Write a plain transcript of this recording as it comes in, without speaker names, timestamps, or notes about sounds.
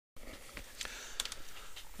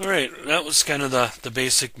Alright, that was kind of the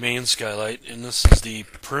basic main skylight, and this is the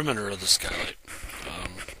perimeter of the skylight.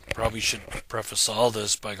 Probably should preface all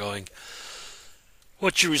this by going,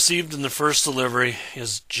 what you received in the first delivery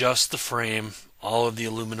is just the frame, all of the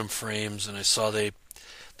aluminum frames, and I saw they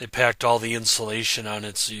packed all the insulation on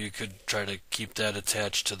it so you could try to keep that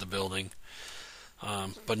attached to the building.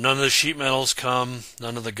 But none of the sheet metals come,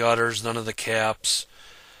 none of the gutters, none of the caps.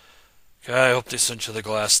 I hope they sent you the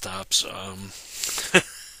glass tops.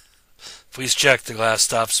 Please check the glass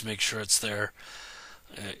tops, make sure it's there.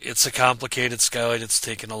 It's a complicated skylight. It's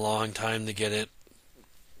taken a long time to get it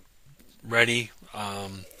ready.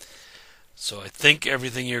 So I think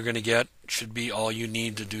everything you're going to get should be all you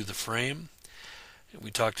need to do the frame.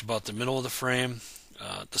 We talked about the middle of the frame.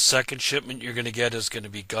 The second shipment you're going to get is going to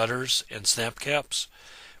be gutters and snap caps,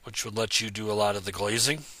 which would let you do a lot of the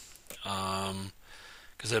glazing.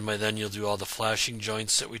 Because then by then you'll do all the flashing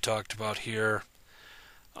joints that we talked about here.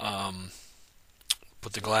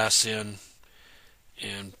 Put the glass in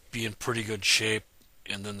and be in pretty good shape.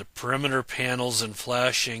 And then the perimeter panels and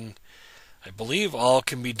flashing, I believe all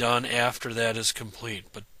can be done after that is complete.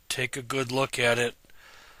 But take a good look at it.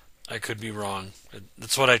 I could be wrong.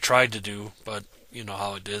 That's what I tried to do, but you know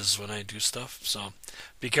how it is when I do stuff. So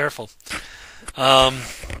be careful. So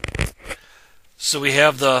we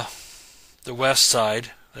have the west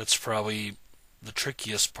side. That's probably the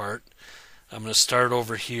trickiest part. I'm going to start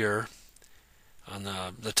over here on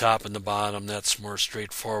the top and the bottom. That's more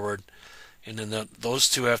straightforward. And then those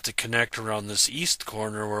two have to connect around this east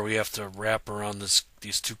corner where we have to wrap around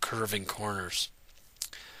these two curving corners.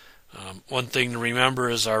 One thing to remember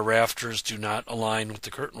is our rafters do not align with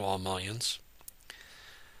the curtain wall mullions.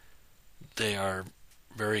 They are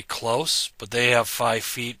very close, but they have 5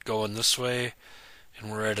 feet going this way,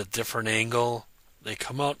 and we're at a different angle. They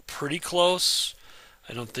come out pretty close.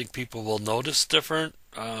 I don't think people will notice different,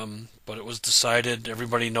 but it was decided,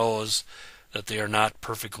 everybody knows that they are not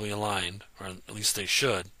perfectly aligned, or at least they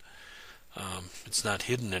should. It's not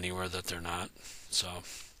hidden anywhere that they're not. So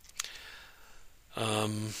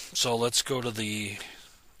let's go to the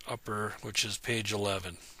upper, which is page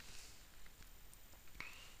 11.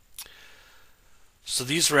 So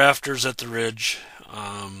these rafters at the ridge,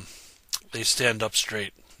 they stand up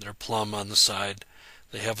straight. They're plumb on the side.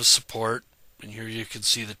 They have a support, and here you can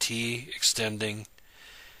see the T extending,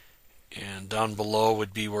 and down below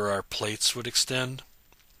would be where our plates would extend,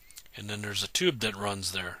 and then there's a tube that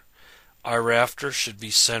runs there. Our rafter should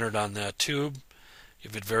be centered on that tube.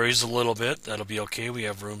 If it varies a little bit, that'll be okay. We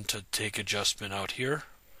have room to take adjustment out here.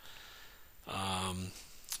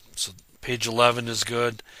 So page 11 is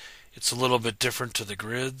good. It's a little bit different to the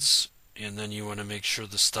grids, and then you want to make sure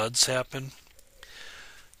the studs happen.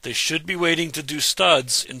 They should be waiting to do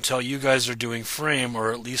studs until you guys are doing frame,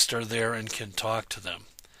 or at least are there and can talk to them.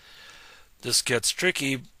 This gets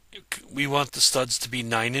tricky. We want the studs to be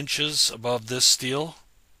 9 inches above this steel,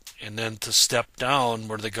 and then to step down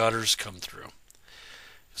where the gutters come through.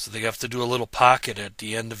 So they have to do a little pocket at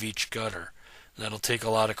the end of each gutter. That'll take a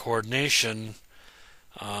lot of coordination,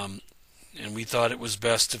 and we thought it was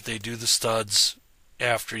best if they do the studs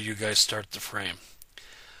after you guys start the frame.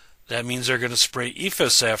 That means they're going to spray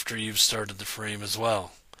EFIS after you've started the frame as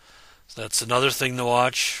well. So that's another thing to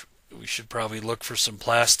watch. We should probably look for some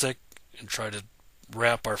plastic and try to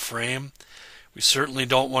wrap our frame. We certainly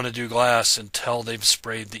don't want to do glass until they've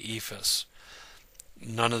sprayed the EFIS.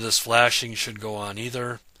 None of this flashing should go on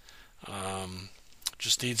either.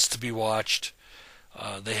 Just needs to be watched.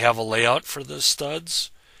 They have a layout for the studs,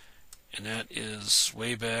 and that is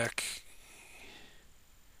way back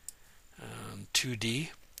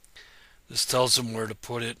 2D. This tells them where to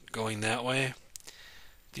put it going that way.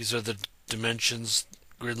 These are the dimensions.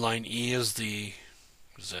 Grid line E is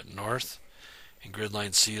that north, and grid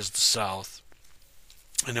line C is the south.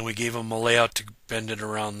 And then we gave them a layout to bend it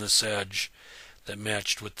around this edge that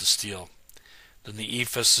matched with the steel. Then the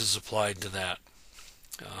EFIS is applied to that.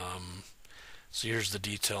 So here's the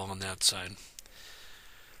detail on that side.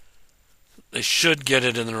 They should get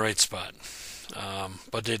it in the right spot,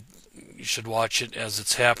 but you should watch it as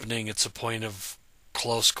it's happening. It's a point of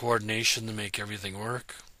close coordination to make everything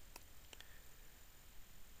work.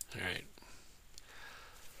 Alright.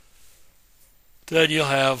 Then you'll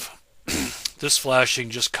have this flashing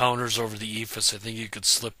just counters over the EFIS. I think you could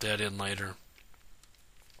slip that in later.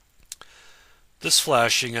 This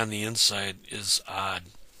flashing on the inside is odd.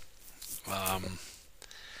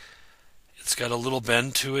 It's got a little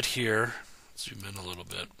bend to it here. Zoom in a little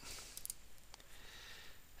bit.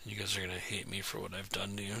 You guys are going to hate me for what I've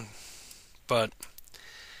done to you. But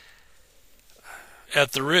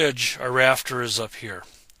at the ridge, our rafter is up here.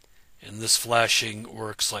 And this flashing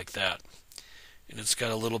works like that. And it's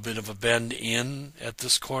got a little bit of a bend in at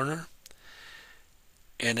this corner.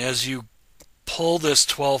 And as you pull this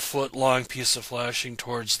 12-foot long piece of flashing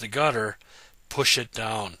towards the gutter, push it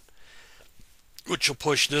down, which will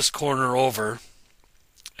push this corner over,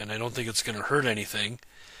 and I don't think it's going to hurt anything,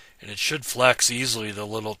 and it should flex easily, the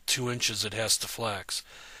little 2 inches it has to flex.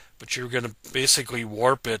 But you're going to basically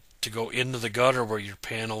warp it to go into the gutter where your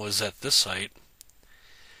panel is at this height,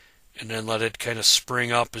 and then let it kind of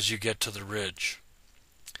spring up as you get to the ridge.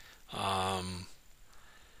 I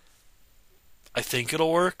think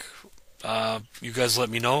it'll work. You guys let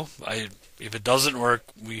me know. If it doesn't work,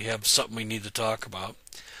 we have something we need to talk about.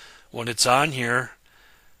 When it's on here,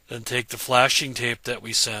 then take the flashing tape that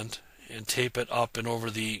we sent and tape it up and over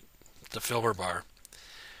the filler bar.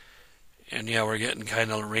 And yeah, we're getting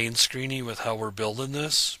kind of rain screeny with how we're building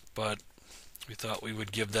this, but we thought we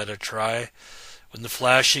would give that a try. When the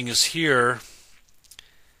flashing is here,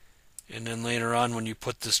 and then later on when you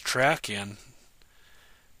put this track in,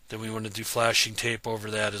 then we want to do flashing tape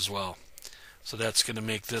over that as well. So that's going to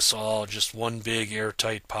make this all just one big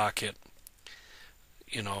airtight pocket,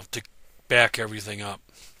 to back everything up.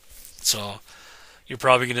 So you're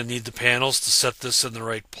probably going to need the panels to set this in the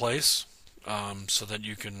right place, so that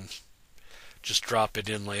you can just drop it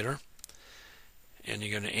in later. And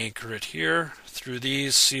you're going to anchor it here through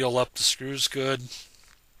these, seal up the screws good.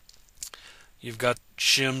 You've got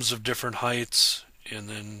shims of different heights, and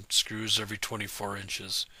then screws every 24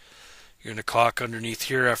 inches. You're going to caulk underneath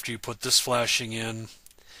here after you put this flashing in,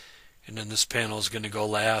 and then this panel is going to go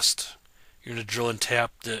last. You're going to drill and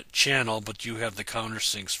tap the channel, but you have the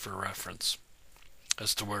countersinks for reference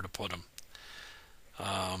as to where to put them.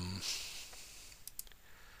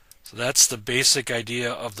 So that's the basic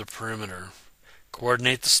idea of the perimeter.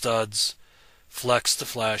 Coordinate the studs, flex the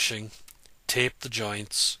flashing, tape the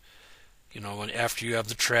joints, after you have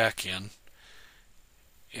the track in,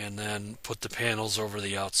 and then put the panels over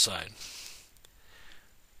the outside.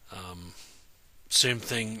 Same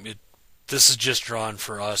thing, this is just drawn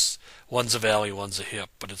for us. One's a valley, one's a hip,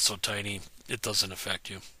 but it's so tiny it doesn't affect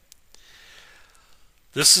you.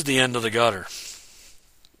 This is the end of the gutter.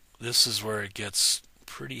 This is where it gets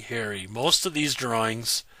pretty hairy. Most of these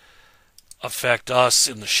drawings affect us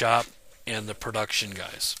in the shop and the production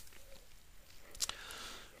guys.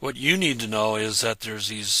 What you need to know is that there's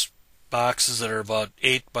these boxes that are about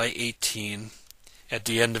 8 by 18 at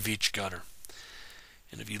the end of each gutter.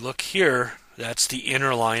 And if you look here, that's the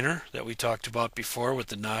inner liner that we talked about before with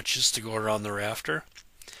the notches to go around the rafter.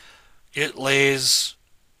 It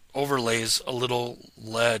overlays a little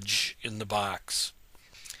ledge in the box,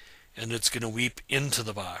 and it's going to weep into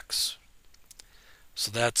the box.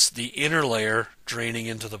 So that's the inner layer draining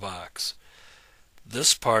into the box.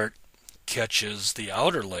 This part catches the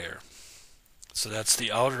outer layer. So that's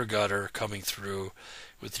the outer gutter coming through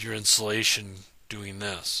with your insulation doing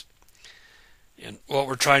this. And what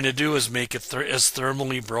we're trying to do is make it as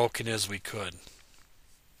thermally broken as we could.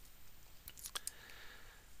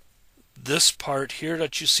 This part here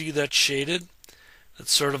that you see that's shaded,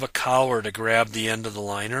 it's sort of a collar to grab the end of the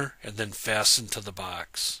liner and then fasten to the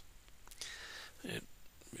box.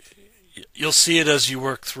 You'll see it as you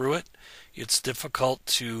work through it. It's difficult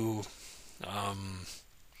to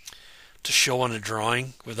show on a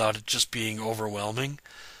drawing without it just being overwhelming.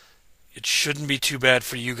 It shouldn't be too bad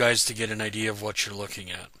for you guys to get an idea of what you're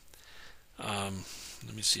looking at.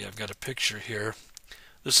 Let me see, I've got a picture here.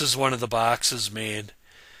 This is one of the boxes made.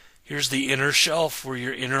 Here's the inner shelf where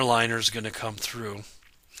your inner liner is going to come through,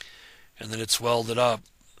 and then it's welded up.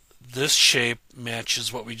 This shape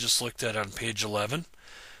matches what we just looked at on page 11.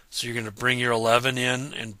 So you're going to bring your 11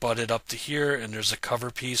 in and butt it up to here, and there's a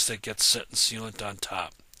cover piece that gets set in sealant on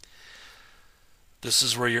top. This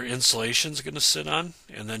is where your insulation is going to sit on,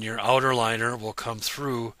 and then your outer liner will come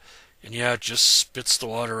through, and yeah, it just spits the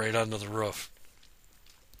water right onto the roof.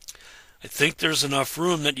 I think there's enough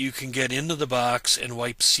room that you can get into the box and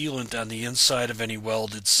wipe sealant on the inside of any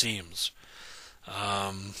welded seams.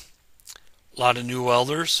 A lot of new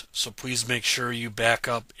welders, so please make sure you back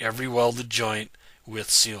up every welded joint with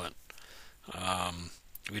sealant.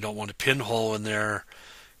 We don't want a pinhole in there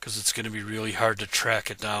because it's going to be really hard to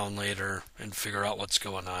track it down later and figure out what's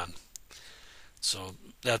going on. So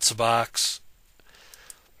that's a box.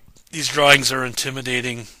 These drawings are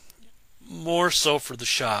intimidating, more so for the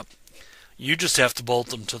shop. You just have to bolt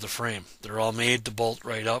them to the frame. They're all made to bolt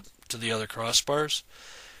right up to the other crossbars,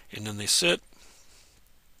 and then they sit.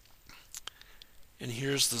 And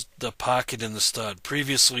here's the pocket in the stud.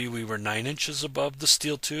 Previously we were 9 inches above the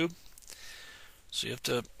steel tube, so you have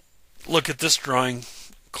to look at this drawing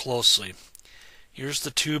closely. Here's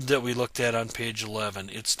the tube that we looked at on page 11.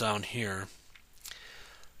 It's down here.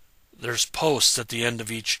 There's posts at the end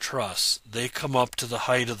of each truss. They come up to the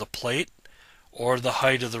height of the plate or the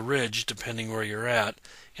height of the ridge, depending where you're at,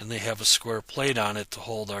 and they have a square plate on it to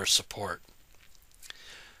hold our support.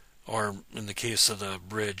 Or in the case of the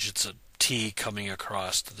ridge, it's a T coming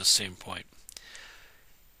across to the same point.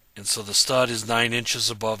 And so the stud is 9 inches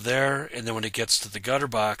above there, and then when it gets to the gutter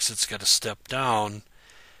box, it's got to step down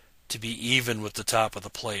to be even with the top of the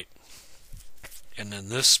plate. And then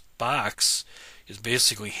this box is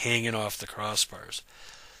basically hanging off the crossbars.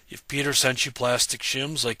 If Peter sent you plastic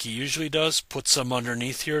shims like he usually does, put some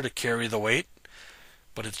underneath here to carry the weight,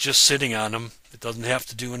 but it's just sitting on them. It doesn't have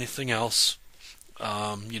to do anything else.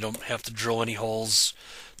 You don't have to drill any holes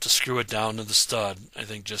to screw it down to the stud. I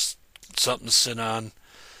think just something to sit on.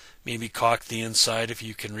 Maybe caulk the inside if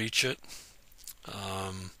you can reach it.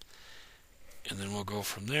 And then we'll go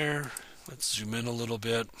from there. Let's zoom in a little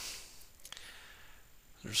bit.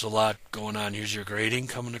 There's a lot going on. Here's your grating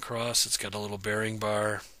coming across. It's got a little bearing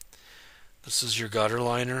bar. This is your gutter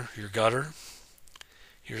liner, your gutter.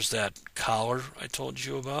 Here's that collar I told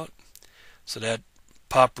you about. So that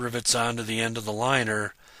pop rivets onto the end of the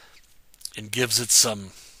liner and gives it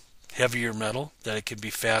some heavier metal that it can be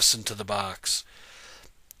fastened to the box.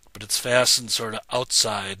 But it's fastened sort of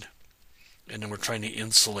outside, and then we're trying to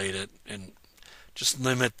insulate it and just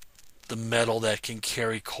limit the metal that can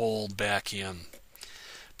carry cold back in.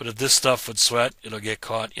 But if this stuff would sweat, it'll get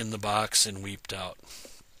caught in the box and weeped out.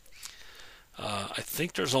 I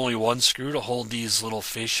think there's only one screw to hold these little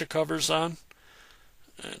fascia covers on.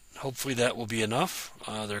 And hopefully that will be enough.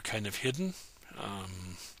 They're kind of hidden.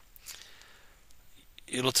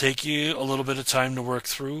 It'll take you a little bit of time to work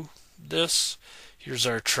through this. Here's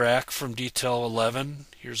our track from detail 11.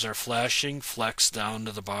 Here's our flashing, flex down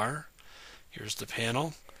to the bar. Here's the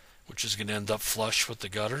panel, which is going to end up flush with the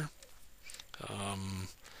gutter.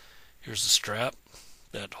 Here's the strap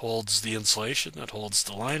that holds the insulation, that holds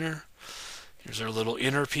the liner. Here's our little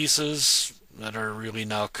inner pieces that are really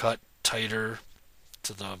now cut tighter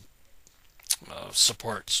to the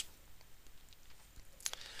supports.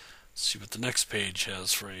 Let's see what the next page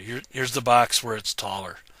has for you. Here's the box where it's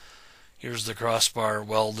taller. Here's the crossbar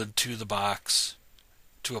welded to the box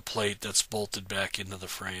to a plate that's bolted back into the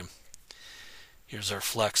frame. Here's our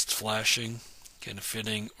flexed flashing, kind of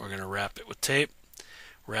fitting. We're going to wrap it with tape.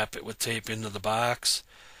 Wrap it with tape into the box.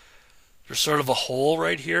 There's sort of a hole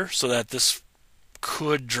right here so that this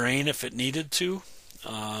could drain if it needed to.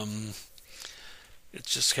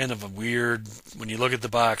 It's just kind of a weird, when you look at the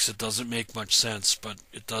box, it doesn't make much sense, but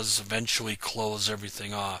it does eventually close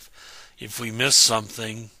everything off. If we miss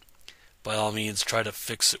something, by all means, try to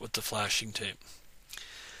fix it with the flashing tape.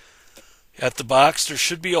 At the box, there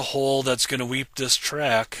should be a hole that's going to weep this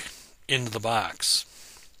track into the box.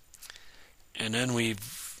 And then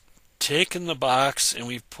we've taken the box and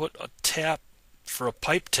we've put a tap for a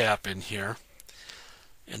pipe tap in here.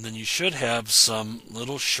 And then you should have some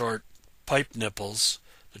little short pipe nipples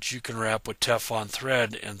that you can wrap with Teflon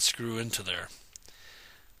thread and screw into there.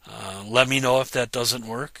 Let me know if that doesn't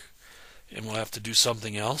work, and we'll have to do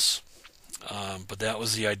something else. But that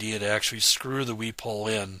was the idea, to actually screw the weep hole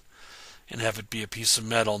in and have it be a piece of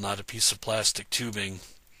metal, not a piece of plastic tubing.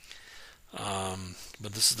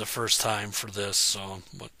 But this is the first time for this, so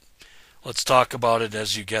let's talk about it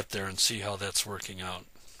as you get there and see how that's working out.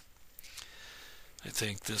 I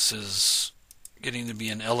think this is getting to be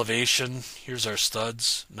an elevation. Here's our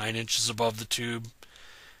studs, 9 inches above the tube.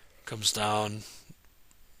 Comes down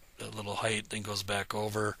a little height, then goes back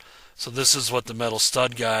over. So this is what the metal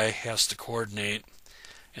stud guy has to coordinate,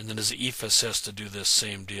 and then his EFIS has to do this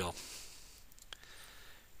same deal.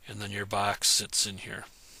 And then your box sits in here.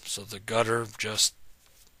 So the gutter just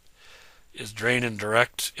is draining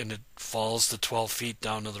direct, and it falls the 12 feet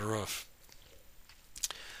down to the roof.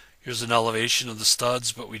 Here's an elevation of the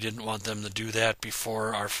studs, but we didn't want them to do that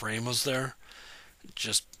before our frame was there.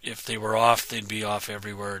 Just if they were off, they'd be off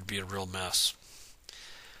everywhere. It'd be a real mess.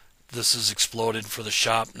 This is exploded for the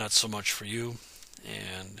shop, not so much for you.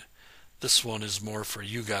 And this one is more for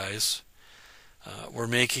you guys. We're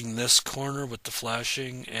making this corner with the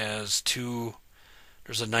flashing as two.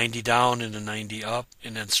 There's a 90 down and a 90 up,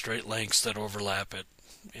 and then straight lengths that overlap it.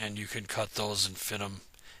 And you can cut those and fit them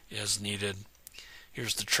as needed.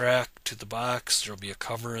 Here's the track to the box. There'll be a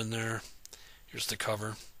cover in there. Here's the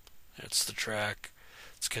cover. That's the track.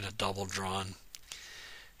 It's kind of double drawn.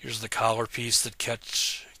 Here's the collar piece that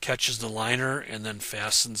catches the liner and then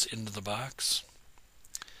fastens into the box.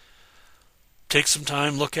 Take some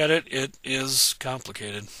time, look at it. It is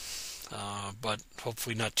complicated. but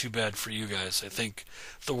hopefully not too bad for you guys. I think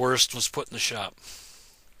the worst was put in the shop.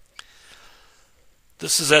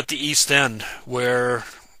 This is at the east end where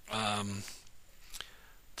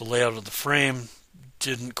the layout of the frame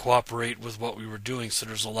didn't cooperate with what we were doing, so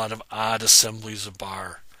there's a lot of odd assemblies of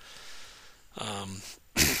bar.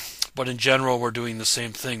 But in general, we're doing the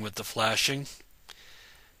same thing with the flashing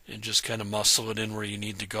and just kind of muscle it in where you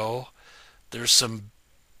need to go. There's some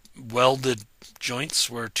welded joints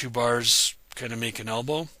where two bars kind of make an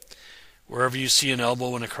elbow. Wherever you see an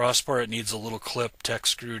elbow in a crossbar, it needs a little clip tack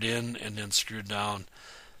screwed in and then screwed down.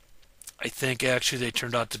 I think actually they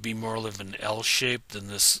turned out to be more of an L shape than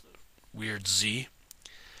this weird Z.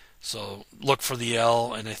 So look for the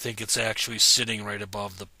L, and I think it's actually sitting right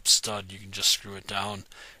above the stud. You can just screw it down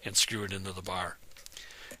and screw it into the bar.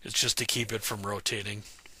 It's just to keep it from rotating.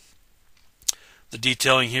 The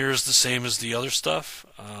detailing here is the same as the other stuff.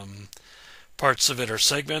 Parts of it are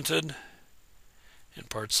segmented, and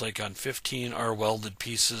parts like on 15 are welded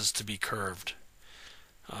pieces to be curved.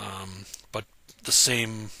 But the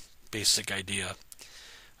same basic idea.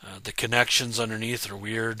 The connections underneath are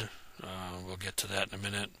weird. We'll get to that in a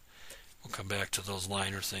minute. We'll come back to those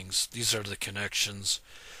liner things. These are the connections.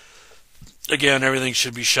 Again, everything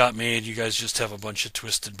should be shop made. You guys just have a bunch of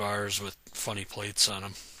twisted bars with funny plates on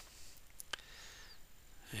them.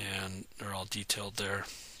 And they're all detailed there.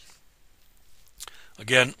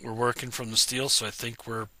 Again, we're working from the steel, so I think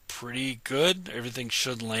we're pretty good. Everything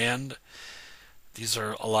should land. These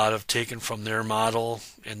are a lot of taken from their model,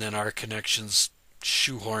 and then our connections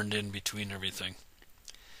shoehorned in between everything.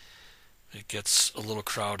 It gets a little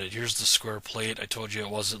crowded. Here's the square plate. I told you it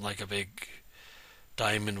wasn't like a big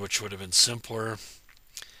diamond, which would have been simpler.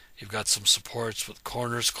 You've got some supports with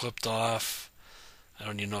corners clipped off. I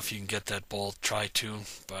don't even know if you can get that bolt. Try to,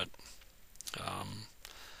 but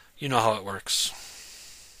you know how it works.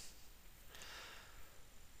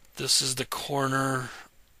 This is the corner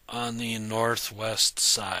on the northwest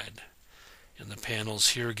side, and the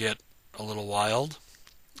panels here get a little wild.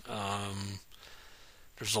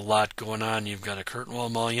 There's a lot going on. You've got a curtain wall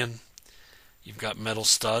mullion. You've got metal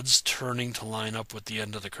studs turning to line up with the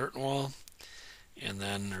end of the curtain wall. And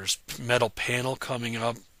then there's metal panel coming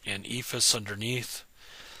up and ephes underneath.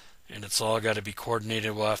 And it's all got to be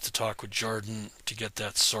coordinated. We'll have to talk with Jordan to get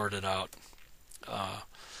that sorted out.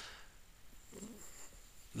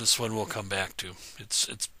 This one we'll come back to.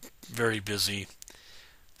 It's very busy.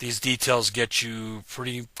 These details get you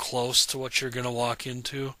pretty close to what you're going to walk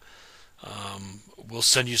into. We'll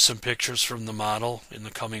send you some pictures from the model in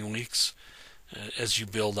the coming weeks as you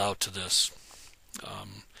build out to this.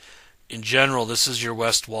 In general, this is your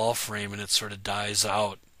west wall frame, and it sort of dies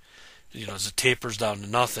out. You know, as it tapers down to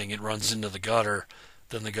nothing, it runs into the gutter.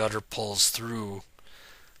 Then the gutter pulls through.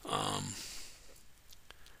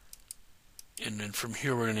 And then from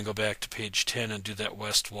here, we're going to go back to page 10 and do that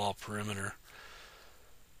west wall perimeter.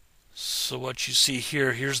 So what you see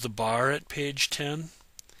here, here's the bar at page 10.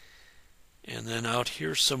 And then out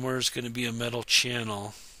here somewhere is going to be a metal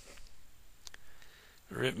channel.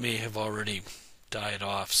 Or it may have already died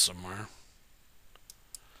off somewhere.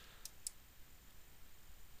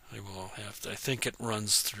 I think it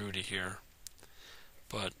runs through to here.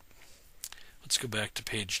 But let's go back to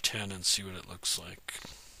page 10 and see what it looks like.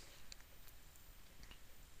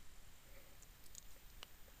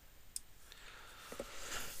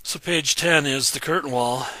 So page 10 is the curtain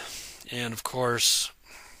wall, and of course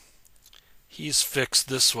he's fixed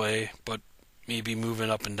this way, but maybe moving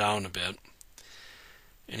up and down a bit.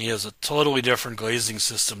 And he has a totally different glazing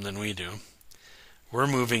system than we do. We're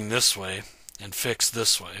moving this way and fixed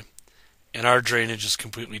this way, and our drainage is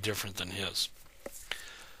completely different than his.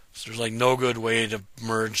 So there's like no good way to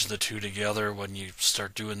merge the two together when you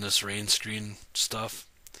start doing this rain screen stuff.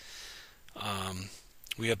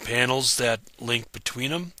 We have panels that link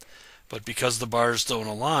between them, but because the bars don't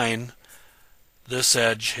align, this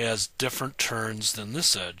edge has different turns than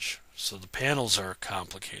this edge, so the panels are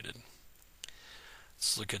complicated.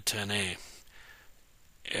 Let's look at 10A.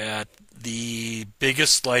 At the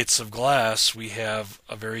biggest lights of glass, we have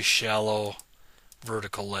a very shallow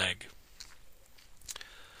vertical leg.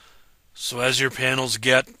 So as your panels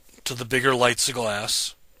get to the bigger lights of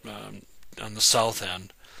glass on the south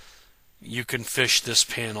end, you can fish this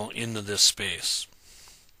panel into this space.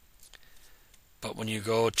 But when you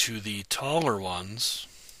go to the taller ones,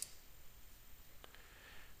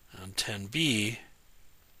 on 10B,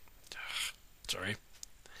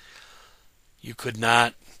 you could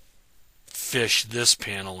not fish this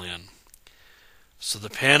panel in. So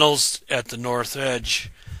the panels at the north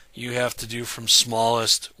edge, you have to do from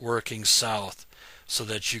smallest working south so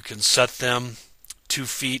that you can set them 2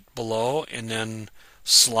 feet below and then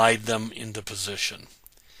slide them into position.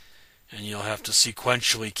 And you'll have to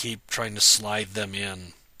sequentially keep trying to slide them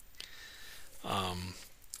in.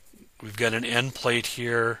 We've got an end plate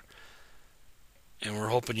here, and we're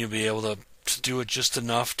hoping you'll be able to do it just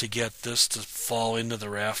enough to get this to fall into the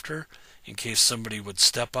rafter. In case somebody would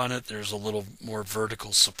step on it, there's a little more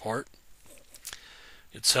vertical support.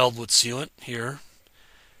 It's held with sealant here.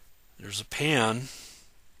 There's a pan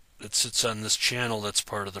that sits on this channel that's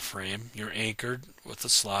part of the frame. You're anchored with a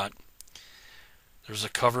slot. There's a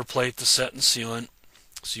cover plate to set in sealant.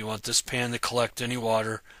 So you want this pan to collect any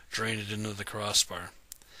water, drain it into the crossbar.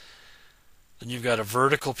 Then you've got a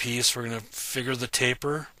vertical piece. We're going to figure the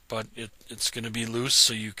taper, but it's going to be loose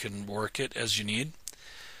so you can work it as you need.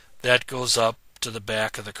 That goes up to the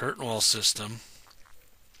back of the curtain wall system.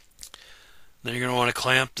 Then you're going to want to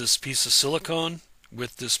clamp this piece of silicone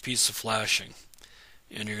with this piece of flashing.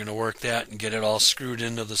 And you're going to work that and get it all screwed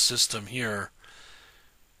into the system here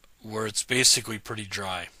where it's basically pretty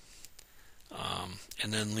dry.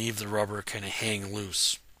 And then leave the rubber kind of hang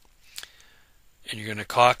loose. And you're going to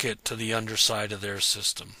caulk it to the underside of their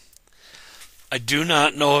system. I do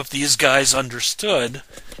not know if these guys understood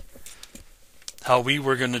how we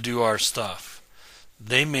were going to do our stuff.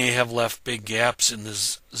 They may have left big gaps in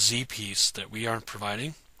this Z piece that we aren't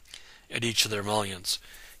providing at each of their mullions.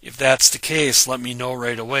 If that's the case, let me know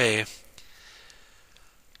right away,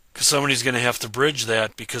 because somebody's going to have to bridge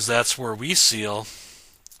that, because that's where we seal,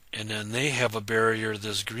 and then they have a barrier.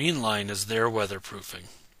 This green line is their weatherproofing.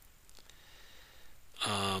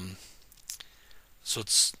 So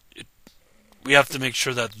we have to make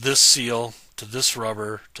sure that this seal to this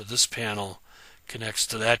rubber to this panel connects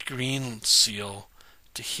to that green seal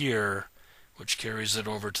to here, which carries it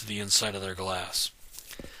over to the inside of their glass.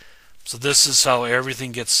 So this is how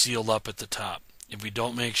everything gets sealed up at the top. If we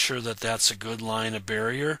don't make sure that that's a good line of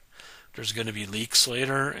barrier, there's going to be leaks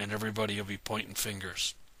later and everybody will be pointing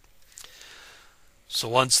fingers. So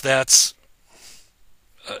once that's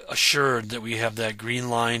assured that we have that green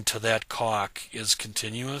line to that caulk is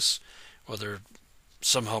continuous, whether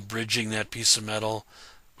somehow bridging that piece of metal,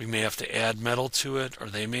 we may have to add metal to it, or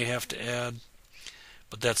they may have to add,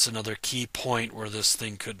 but that's another key point where this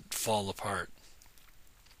thing could fall apart.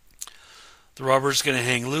 The rubber is going to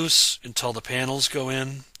hang loose until the panels go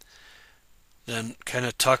in. Then kind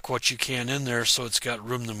of tuck what you can in there so it's got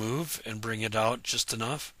room to move and bring it out just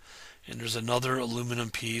enough. And there's another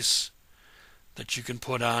aluminum piece that you can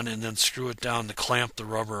put on and then screw it down to clamp the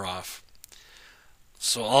rubber off.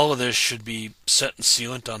 So all of this should be set in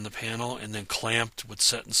sealant on the panel and then clamped with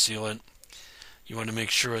set in sealant. You want to make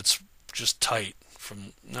sure it's just tight,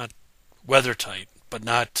 from not weather tight, but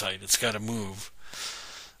not tight. It's got to move.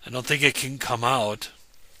 I don't think it can come out.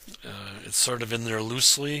 It's sort of in there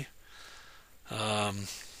loosely,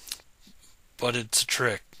 but it's a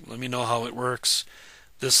trick. Let me know how it works.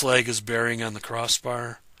 This leg is bearing on the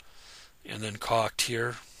crossbar and then caulked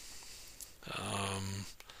here.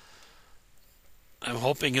 I'm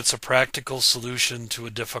hoping it's a practical solution to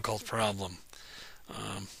a difficult problem,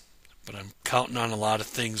 but I'm counting on a lot of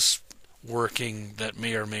things working that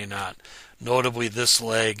may or may not. Notably this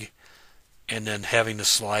leg, and then having to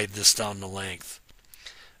slide this down the length.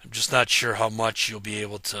 I'm just not sure how much you'll be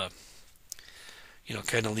able to,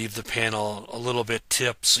 kind of leave the panel a little bit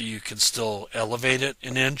tipped so you can still elevate it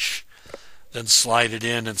an inch, then slide it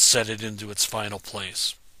in and set it into its final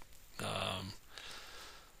place.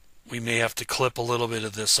 We may have to clip a little bit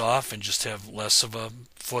of this off and just have less of a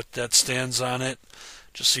foot that stands on it,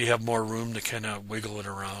 just so you have more room to kind of wiggle it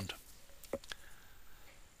around.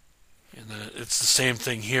 And then it's the same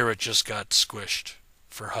thing here, it just got squished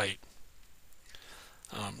for height.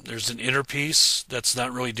 There's an inner piece that's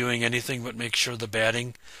not really doing anything but make sure the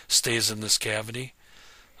batting stays in this cavity.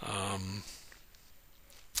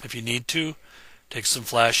 If you need to, take some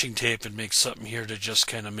flashing tape and make something here to just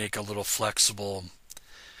kind of make a little flexible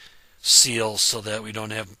seal so that we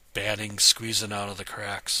don't have batting squeezing out of the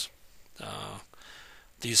cracks.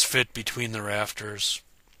 These fit between the rafters.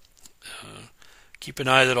 Keep an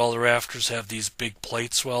eye that all the rafters have these big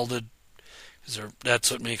plates welded.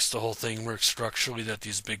 That's what makes the whole thing work structurally, that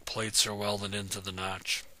these big plates are welded into the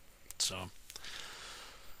notch. So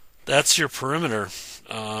that's your perimeter.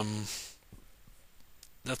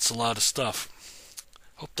 That's a lot of stuff.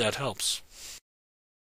 Hope that helps.